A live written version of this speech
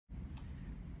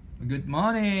Good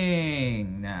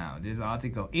morning. Now, this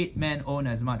article, 8 men own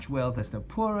as much wealth as the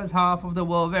poorest half of the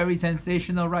world. Very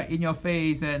sensational, right in your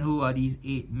face. And who are these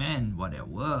 8 men? What their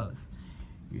worth?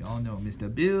 We all know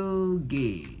Mr. Bill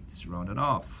Gates, rounded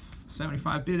off.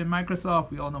 75 billion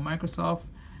Microsoft. We all know Microsoft.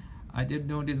 I didn't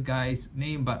know this guy's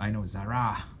name, but I know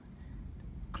Zara.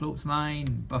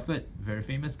 Clothesline, Buffett, very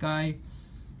famous guy.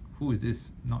 Who is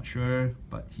this? Not sure,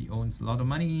 but he owns a lot of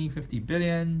money, 50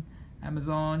 billion.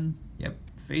 Amazon, yep.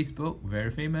 Facebook,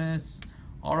 very famous.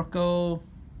 Oracle,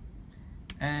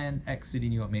 and ex-City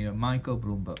New York Mayor Michael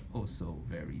Bloomberg, also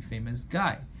very famous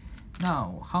guy.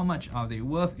 Now, how much are they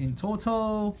worth in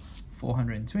total?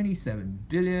 $427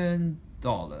 billion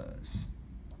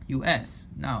US.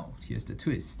 Now, here's the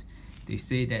twist. They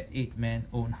say that 8 men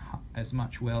own as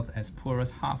much wealth as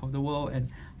poorest half of the world, and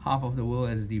half of the world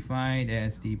is defined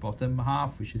as the bottom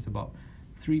half, which is about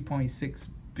 3.6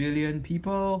 billion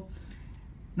people.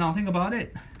 Now think about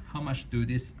it. How much do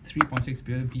these 3.6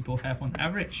 billion people have on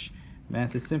average?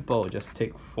 Math is simple. Just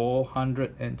take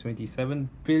 427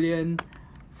 billion,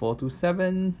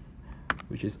 427,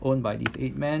 which is owned by these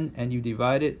 8 men, and you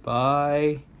divide it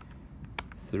by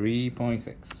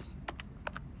 3.6.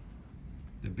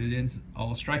 The billions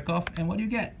all strike off, and what do you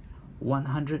get?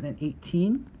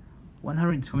 118,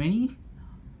 120.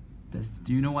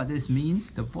 Do you know what this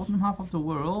means? The bottom half of the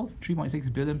world,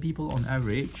 3.6 billion people on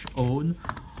average, own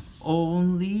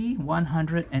only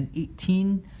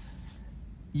 118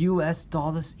 US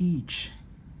dollars each.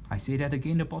 I say that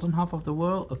again, the bottom half of the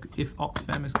world, if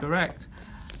Oxfam is correct,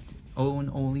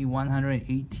 own only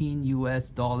 118 US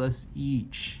dollars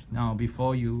each. Now,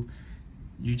 before you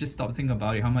just stop thinking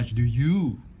about it, how much do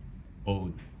you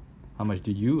own? How much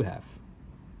do you have?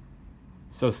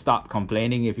 So stop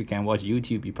complaining. If you can watch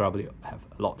YouTube, you probably have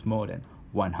a lot more than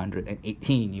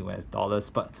 118 US dollars.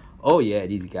 But oh yeah,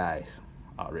 these guys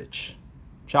are rich.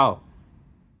 Ciao.